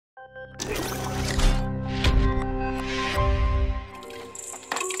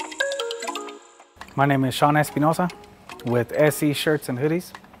My name is Shawn Espinoza with SE Shirts and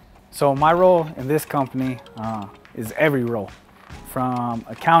Hoodies. So my role in this company is every role, from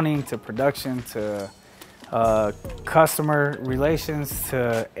accounting to production to customer relations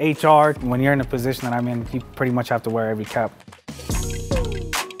to HR. When you're in the position that I'm in, you pretty much have to wear every cap.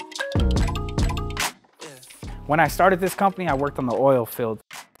 When I started this company, I worked on the oil field.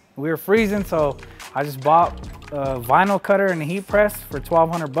 We were freezing, so I just bought a vinyl cutter and a heat press for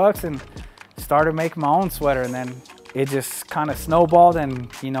 $1,200 and started making my own sweater, and then it just kind of snowballed,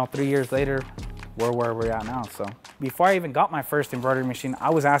 and 3 years later, we're where we're at now. So before I even got my first embroidery machine,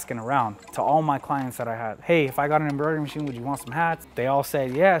 I was asking around to all my clients that I had, hey, if I got an embroidery machine, would you want some hats? They all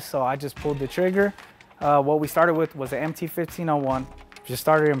said yes, so I just pulled the trigger. What we started with was an MT1501. Just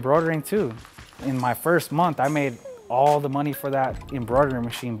started embroidering too. In my first month, I made all the money for that embroidery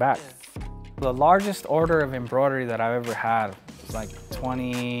machine back. The largest order of embroidery that I've ever had was like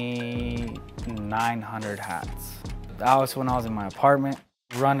 2,900 hats. That was when I was in my apartment,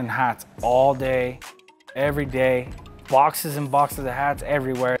 running hats all day, every day, boxes and boxes of hats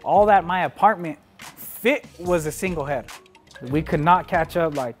everywhere. All that my apartment fit was a single head. We could not catch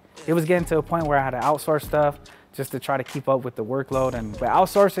up. Like, it was getting to a point where I had to outsource stuff just to try to keep up with the workload. But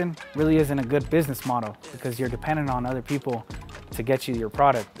outsourcing really isn't a good business model because you're dependent on other people to get you your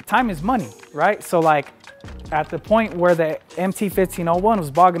product. Time is money, right? So like, at the point where the MT1501 was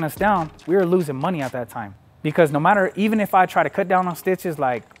bogging us down, we were losing money at that time. Because no matter, even if I try to cut down on stitches,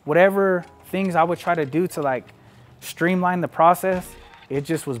 like whatever things I would try to do to like streamline the process, it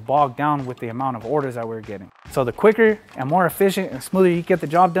just was bogged down with the amount of orders that we were getting. So the quicker and more efficient and smoother you get the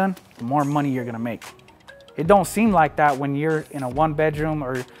job done, the more money you're gonna make. It don't seem like that when you're in a one bedroom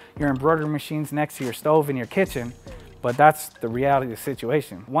or your embroidery machine's next to your stove in your kitchen, but that's the reality of the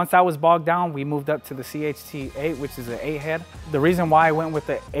situation. Once that was bogged down, we moved up to the CHT8, which is an 8-head. The reason why I went with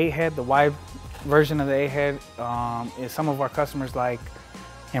the 8-head, the wide version of the 8-head, is some of our customers like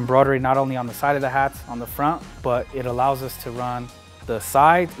embroidery not only on the side of the hats, on the front, but it allows us to run the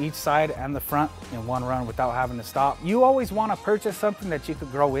sides, each side and the front in one run without having to stop. You always want to purchase something that you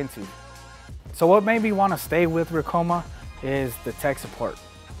could grow into. So what made me want to stay with Ricoma is the tech support.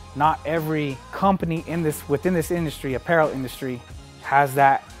 Not every company within this industry, apparel industry, has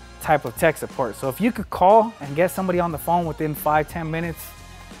that type of tech support. So if you could call and get somebody on the phone within 5-10 minutes,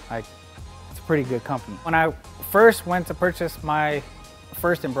 like, it's a pretty good company. When I first went to purchase my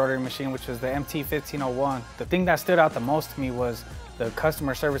first embroidery machine, which was the MT1501, the thing that stood out the most to me was the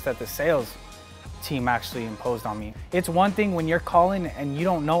customer service that the sales team actually imposed on me. It's one thing when you're calling and you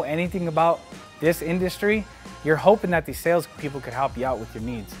don't know anything about this industry, you're hoping that these sales people could help you out with your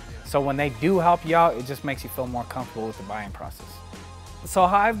needs. So when they do help you out, it just makes you feel more comfortable with the buying process. So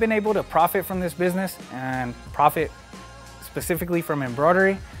how I've been able to profit from this business and profit specifically from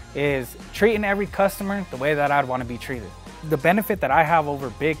embroidery is treating every customer the way that I'd want to be treated. The benefit that I have over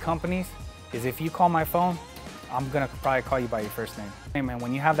big companies is if you call my phone, I'm gonna probably call you by your first name. Hey man,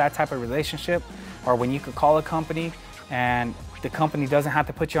 when you have that type of relationship, or when you could call a company and the company doesn't have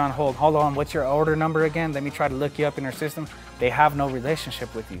to put you on hold. Hold on, what's your order number again? Let me try to look you up in their system. They have no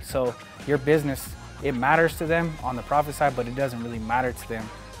relationship with you. So your business, it matters to them on the profit side, but it doesn't really matter to them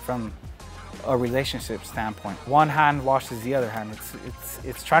from a relationship standpoint. One hand washes the other hand.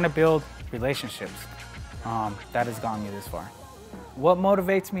 It's trying to build relationships that has gotten me this far. What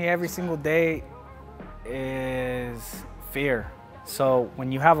motivates me every single day is fear. So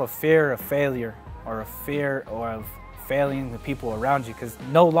when you have a fear of failure or a fear of failing the people around you, because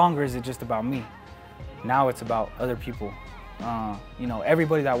no longer is it just about me. Now it's about other people.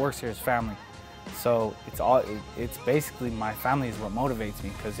 Everybody that works here is family. So it's basically my family is what motivates me,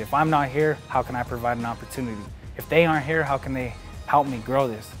 because if I'm not here, how can I provide an opportunity? If they aren't here, how can they help me grow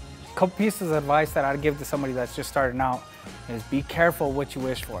this? A couple pieces of advice that I'd give to somebody that's just starting out is be careful what you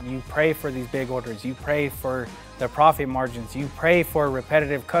wish for. You pray for these big orders, you pray for the profit margins, you pray for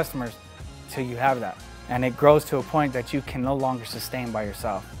repetitive customers till you have that. And it grows to a point that you can no longer sustain by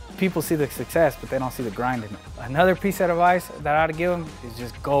yourself. People see the success, but they don't see the grind in it. Another piece of advice that I'd give them is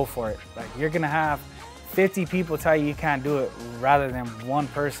just go for it. Like, you're gonna have 50 people tell you can't do it rather than one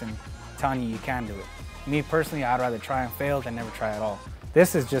person telling you can do it. Me personally, I'd rather try and fail than never try at all.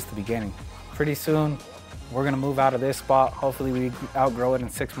 This is just the beginning. Pretty soon, we're gonna move out of this spot. Hopefully we outgrow it in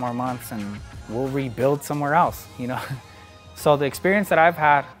 6 more months and we'll rebuild somewhere else, So the experience that I've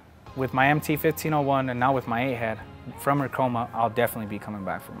had with my MT1501 and now with my 8-head from Ricoma, I'll definitely be coming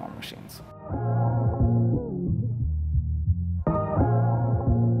back for more machines.